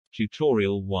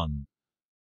Tutorial 1.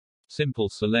 Simple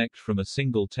select from a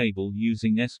single table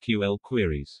using SQL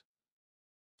queries.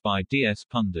 By DS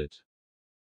Pundit.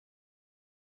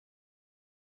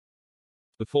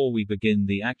 Before we begin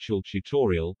the actual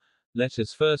tutorial, let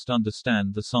us first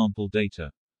understand the sample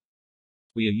data.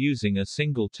 We are using a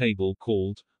single table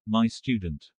called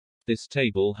mystudent. This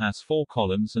table has 4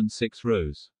 columns and 6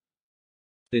 rows.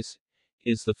 This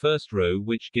is the first row,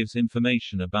 which gives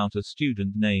information about a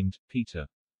student named Peter.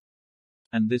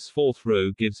 And this fourth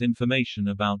row gives information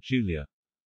about Julia.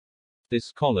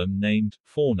 This column, named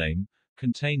forename,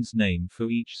 contains name for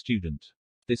each student.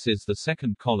 This is the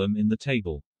second column in the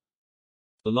table.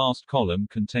 The last column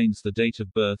contains the date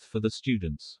of birth for the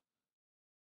students.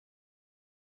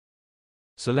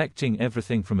 Selecting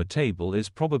everything from a table is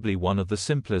probably one of the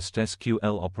simplest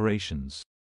SQL operations.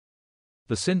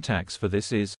 The syntax for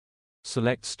this is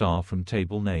select star from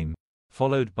table name,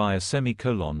 followed by a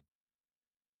semicolon.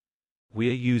 We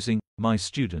are using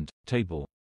mystudent table,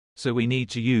 so we need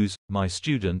to use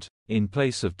mystudent in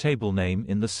place of table name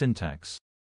in the syntax.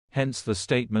 Hence the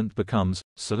statement becomes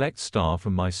select star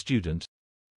from mystudent.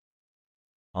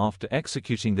 After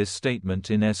executing this statement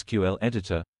in SQL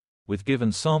editor, with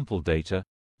given sample data,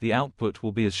 the output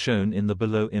will be as shown in the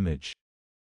below image.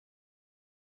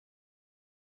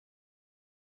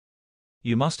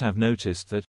 You must have noticed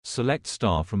that select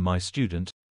star from mystudent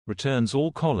returns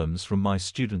all columns from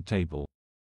mystudent table.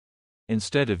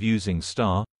 Instead of using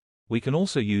star, we can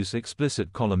also use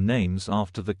explicit column names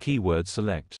after the keyword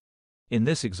select. In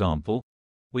this example,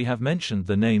 we have mentioned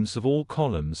the names of all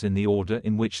columns in the order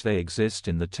in which they exist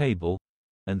in the table,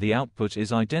 and the output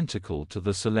is identical to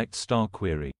the select star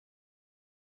query.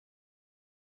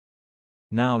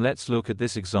 Now let's look at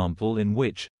this example in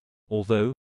which,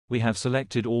 although we have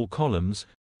selected all columns,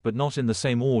 but not in the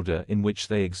same order in which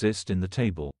they exist in the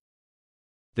table.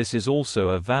 This is also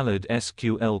a valid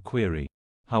SQL query.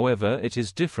 However, it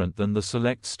is different than the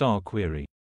select star query,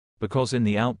 because in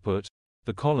the output,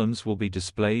 the columns will be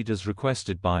displayed as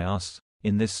requested by us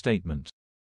in this statement,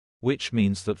 which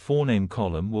means that forename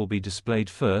column will be displayed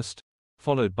first,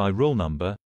 followed by roll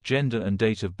number, gender and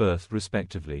date of birth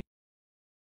respectively.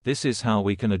 This is how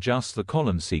we can adjust the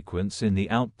column sequence in the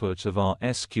output of our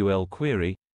SQL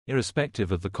query, irrespective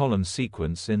of the column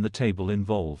sequence in the table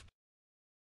involved.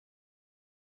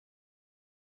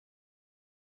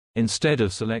 Instead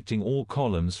of selecting all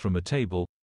columns from a table,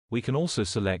 we can also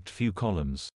select few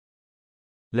columns.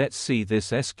 Let's see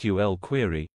this SQL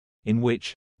query, in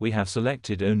which we have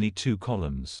selected only 2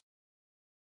 columns.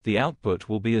 The output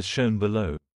will be as shown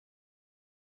below.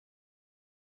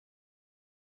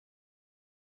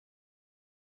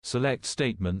 Select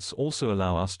statements also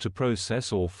allow us to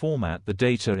process or format the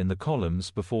data in the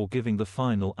columns before giving the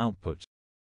final output.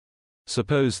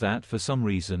 Suppose that for some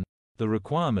reason, the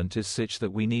requirement is such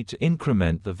that we need to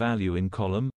increment the value in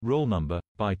column, roll number,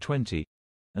 by 20,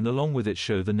 and along with it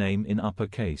show the name in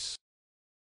uppercase.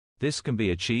 This can be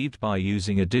achieved by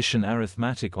using addition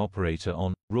arithmetic operator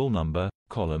on roll number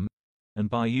column, and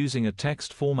by using a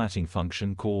text formatting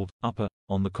function called upper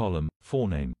on the column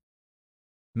forename.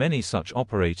 Many such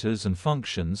operators and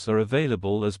functions are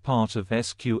available as part of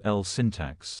SQL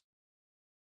syntax.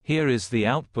 Here is the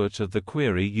output of the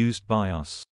query used by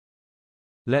us.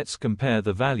 Let's compare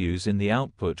the values in the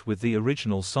output with the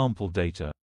original sample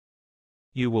data.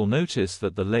 You will notice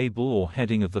that the label or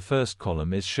heading of the first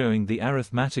column is showing the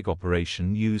arithmetic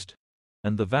operation used,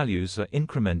 and the values are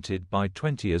incremented by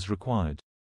 20 as required.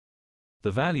 The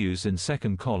values in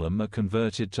second column are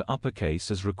converted to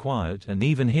uppercase as required, and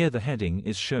even here the heading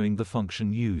is showing the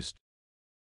function used.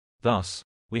 Thus,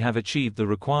 we have achieved the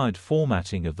required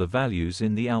formatting of the values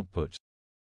in the output.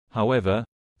 However,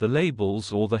 the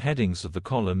labels or the headings of the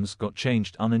columns got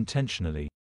changed unintentionally.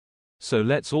 So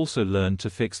let's also learn to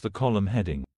fix the column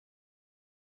heading.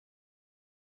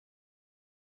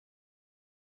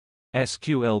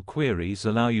 SQL queries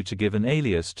allow you to give an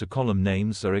alias to column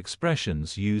names or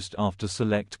expressions used after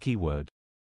select keyword.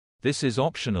 This is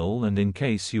optional, and in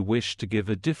case you wish to give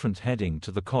a different heading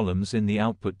to the columns in the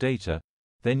output data,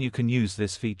 then you can use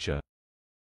this feature.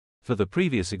 For the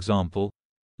previous example,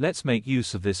 let's make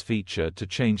use of this feature to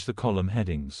change the column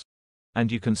headings.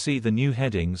 And you can see the new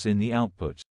headings in the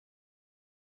output.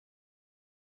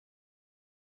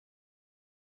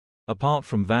 Apart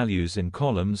from values in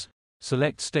columns,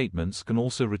 select statements can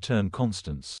also return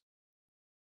constants.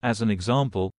 As an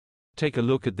example, take a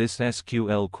look at this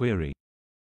SQL query.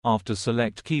 After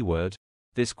select keyword,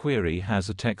 this query has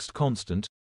a text constant,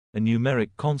 a numeric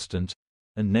constant,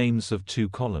 and names of 2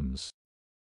 columns.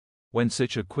 When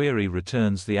such a query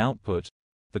returns the output,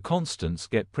 the constants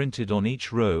get printed on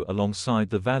each row alongside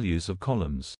the values of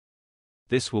columns.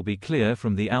 This will be clear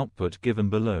from the output given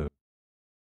below.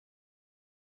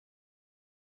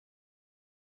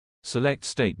 Select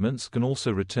statements can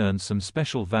also return some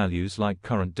special values like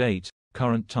current date,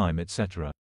 current time,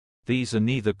 etc. These are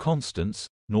neither constants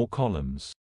nor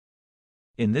columns.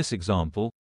 In this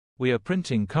example, we are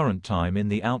printing current time in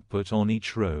the output on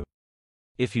each row.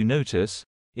 If you notice,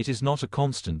 it is not a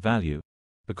constant value,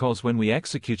 because when we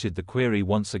executed the query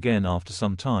once again after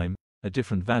some time, a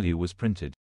different value was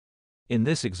printed. In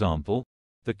this example,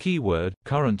 the keyword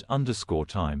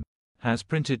current_time has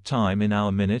printed time in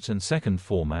our minute and second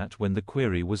format when the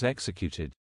query was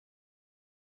executed.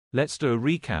 Let's do a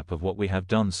recap of what we have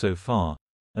done so far,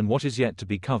 and what is yet to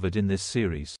be covered in this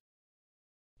series.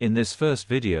 In this first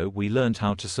video we learned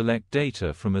how to select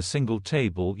data from a single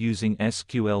table using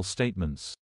SQL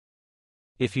statements.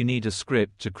 If you need a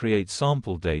script to create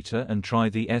sample data and try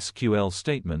the SQL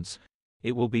statements,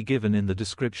 it will be given in the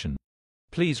description.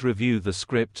 Please review the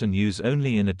script and use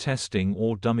only in a testing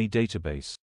or dummy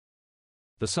database.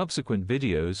 The subsequent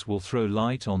videos will throw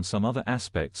light on some other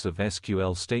aspects of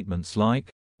SQL statements like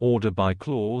order by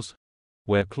clause,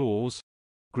 where clause,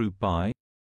 group by,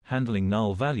 handling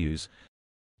null values,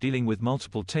 dealing with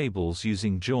multiple tables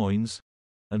using joins,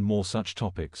 and more such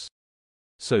topics.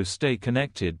 So stay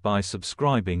connected by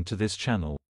subscribing to this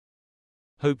channel.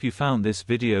 Hope you found this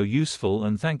video useful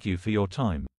and thank you for your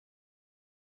time.